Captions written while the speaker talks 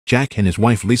Jack and his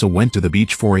wife Lisa went to the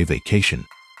beach for a vacation.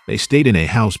 They stayed in a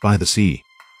house by the sea.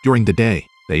 During the day,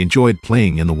 they enjoyed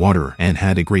playing in the water and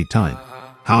had a great time.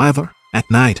 However, at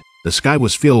night, the sky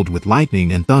was filled with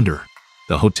lightning and thunder.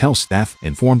 The hotel staff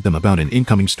informed them about an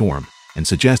incoming storm and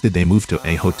suggested they move to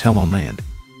a hotel on land.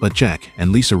 But Jack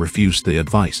and Lisa refused the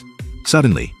advice.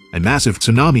 Suddenly, a massive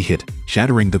tsunami hit,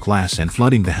 shattering the glass and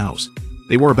flooding the house.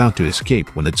 They were about to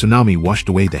escape when the tsunami washed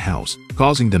away the house,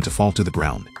 causing them to fall to the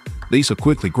ground. Lisa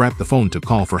quickly grabbed the phone to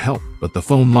call for help, but the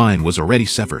phone line was already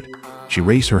severed. She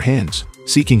raised her hands,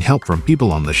 seeking help from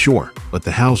people on the shore, but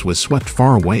the house was swept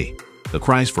far away. The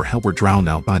cries for help were drowned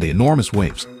out by the enormous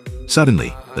waves.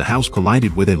 Suddenly, the house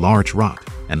collided with a large rock,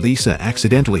 and Lisa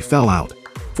accidentally fell out.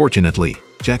 Fortunately,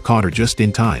 Jack caught her just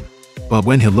in time. But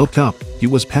when he looked up, he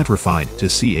was petrified to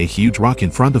see a huge rock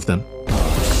in front of them.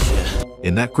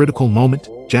 In that critical moment,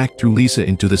 Jack threw Lisa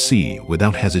into the sea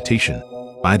without hesitation.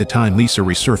 By the time Lisa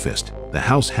resurfaced, the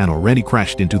house had already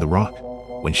crashed into the rock.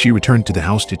 When she returned to the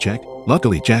house to check,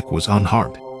 luckily Jack was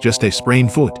unharmed, just a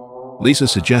sprained foot. Lisa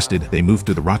suggested they move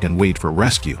to the rock and wait for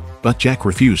rescue, but Jack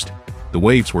refused. The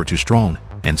waves were too strong,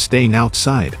 and staying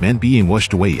outside meant being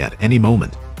washed away at any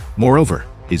moment. Moreover,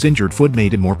 his injured foot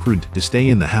made it more prudent to stay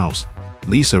in the house.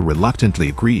 Lisa reluctantly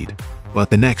agreed, but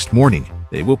the next morning,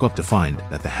 they woke up to find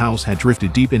that the house had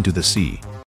drifted deep into the sea.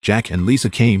 Jack and Lisa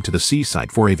came to the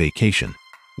seaside for a vacation.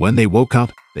 When they woke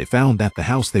up, they found that the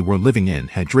house they were living in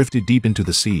had drifted deep into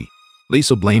the sea.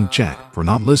 Lisa blamed Jack for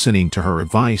not listening to her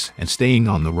advice and staying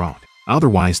on the rock.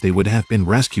 Otherwise, they would have been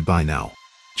rescued by now.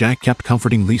 Jack kept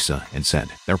comforting Lisa and said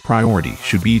their priority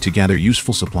should be to gather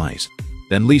useful supplies.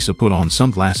 Then Lisa put on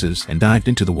sunglasses and dived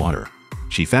into the water.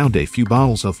 She found a few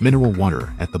bottles of mineral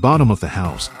water at the bottom of the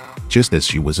house. Just as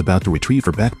she was about to retrieve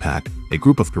her backpack, a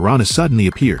group of piranhas suddenly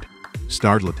appeared.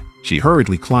 Startled, she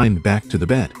hurriedly climbed back to the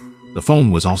bed. The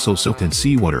phone was also soaked in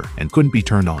seawater and couldn't be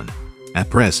turned on. At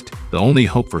present, the only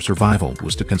hope for survival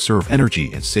was to conserve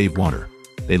energy and save water.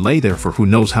 They lay there for who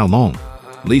knows how long.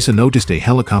 Lisa noticed a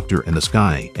helicopter in the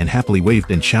sky and happily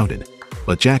waved and shouted.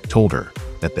 But Jack told her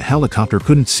that the helicopter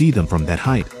couldn't see them from that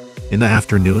height. In the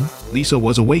afternoon, Lisa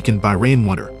was awakened by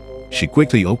rainwater. She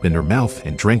quickly opened her mouth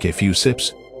and drank a few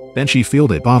sips. Then she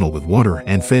filled a bottle with water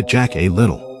and fed Jack a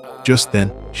little. Just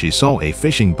then, she saw a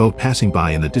fishing boat passing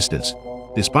by in the distance.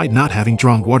 Despite not having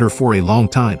drunk water for a long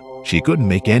time, she couldn't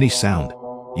make any sound.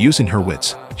 Using her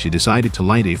wits, she decided to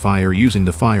light a fire using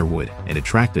the firewood and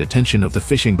attract the attention of the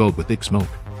fishing boat with thick smoke.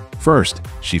 First,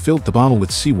 she filled the bottle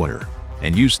with seawater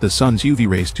and used the sun's UV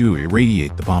rays to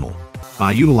irradiate the bottle.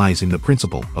 By utilizing the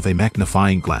principle of a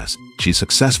magnifying glass, she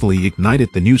successfully ignited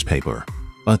the newspaper.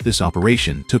 But this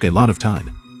operation took a lot of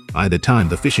time. By the time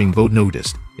the fishing boat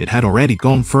noticed, it had already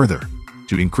gone further.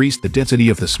 To increase the density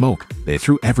of the smoke, they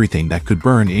threw everything that could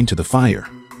burn into the fire.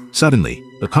 Suddenly,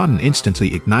 the cotton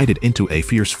instantly ignited into a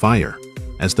fierce fire.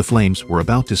 As the flames were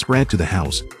about to spread to the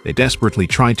house, they desperately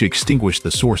tried to extinguish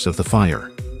the source of the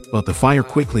fire. But the fire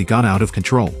quickly got out of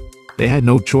control. They had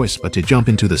no choice but to jump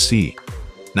into the sea.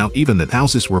 Now even the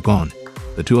houses were gone.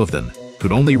 The two of them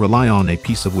could only rely on a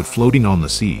piece of wood floating on the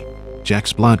sea.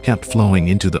 Jack's blood kept flowing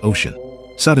into the ocean.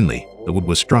 Suddenly, the wood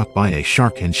was struck by a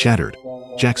shark and shattered.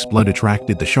 Jack's blood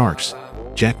attracted the sharks.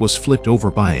 Jack was flipped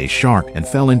over by a shark and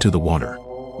fell into the water.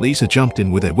 Lisa jumped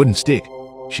in with a wooden stick.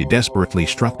 She desperately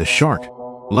struck the shark.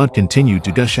 Blood continued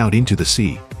to gush out into the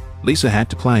sea. Lisa had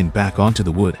to climb back onto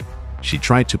the wood. She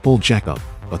tried to pull Jack up,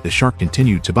 but the shark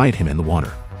continued to bite him in the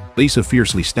water. Lisa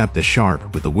fiercely stabbed the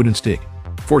shark with a wooden stick.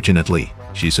 Fortunately,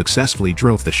 she successfully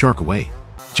drove the shark away.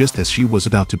 Just as she was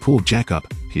about to pull Jack up,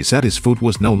 he said his foot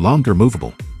was no longer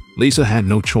movable. Lisa had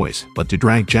no choice but to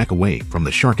drag Jack away from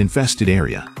the shark-infested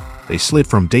area. They slid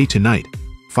from day to night.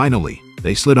 Finally,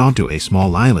 they slid onto a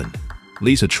small island.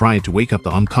 Lisa tried to wake up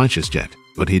the unconscious Jack,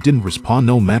 but he didn't respond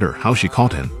no matter how she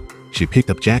called him. She picked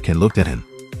up Jack and looked at him.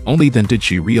 Only then did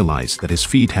she realize that his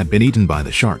feet had been eaten by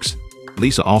the sharks.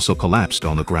 Lisa also collapsed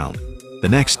on the ground. The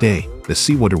next day, the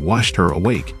seawater washed her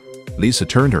awake. Lisa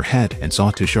turned her head and saw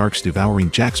two sharks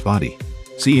devouring Jack's body.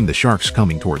 Seeing the sharks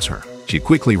coming towards her, she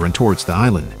quickly ran towards the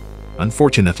island.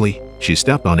 Unfortunately, she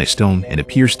stepped on a stone and it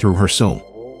pierced through her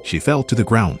soul. She fell to the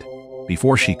ground.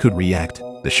 Before she could react,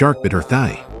 the shark bit her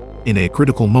thigh. In a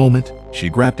critical moment, she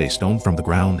grabbed a stone from the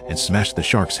ground and smashed the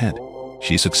shark's head.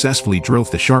 She successfully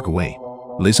drove the shark away.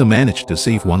 Lisa managed to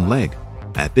save one leg.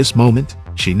 At this moment,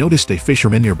 she noticed a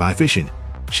fisherman nearby fishing.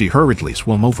 She hurriedly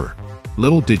swam over.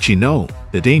 Little did she know,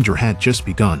 the danger had just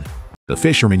begun. The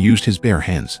fisherman used his bare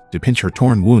hands to pinch her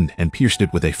torn wound and pierced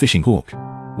it with a fishing hook.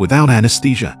 Without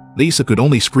anesthesia, Lisa could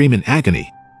only scream in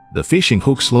agony. The fishing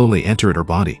hook slowly entered her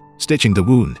body, stitching the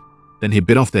wound. Then he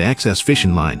bit off the excess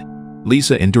fishing line.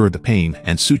 Lisa endured the pain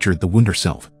and sutured the wound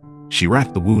herself. She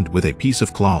wrapped the wound with a piece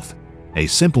of cloth. A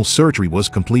simple surgery was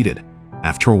completed.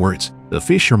 Afterwards, the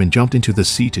fisherman jumped into the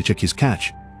sea to check his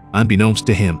catch. Unbeknownst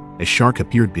to him, a shark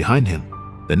appeared behind him.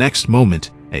 The next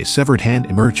moment, a severed hand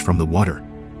emerged from the water.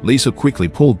 Lisa quickly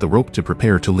pulled the rope to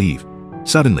prepare to leave.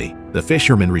 Suddenly, the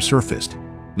fisherman resurfaced.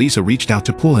 Lisa reached out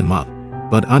to pull him up,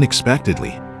 but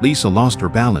unexpectedly, Lisa lost her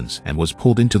balance and was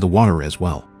pulled into the water as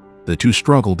well. The two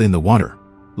struggled in the water.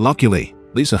 Luckily,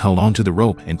 Lisa held onto the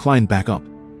rope and climbed back up.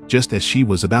 Just as she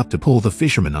was about to pull the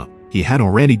fisherman up, he had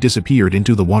already disappeared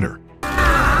into the water.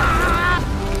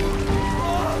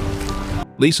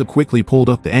 Lisa quickly pulled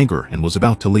up the anchor and was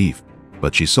about to leave,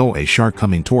 but she saw a shark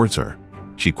coming towards her.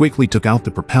 She quickly took out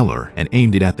the propeller and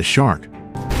aimed it at the shark.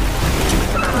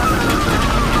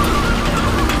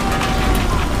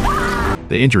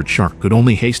 The injured shark could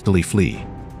only hastily flee.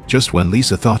 Just when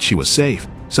Lisa thought she was safe,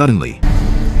 suddenly,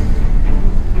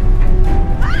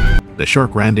 the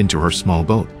shark ran into her small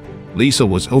boat. Lisa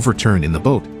was overturned in the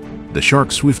boat. The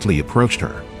shark swiftly approached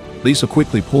her. Lisa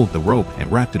quickly pulled the rope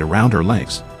and wrapped it around her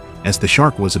legs. As the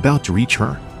shark was about to reach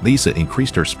her, Lisa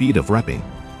increased her speed of wrapping.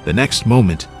 The next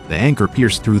moment, the anchor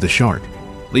pierced through the shark.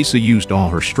 Lisa used all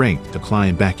her strength to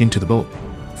climb back into the boat.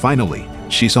 Finally,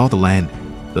 she saw the land.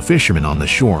 The fisherman on the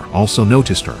shore also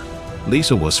noticed her.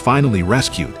 Lisa was finally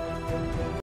rescued.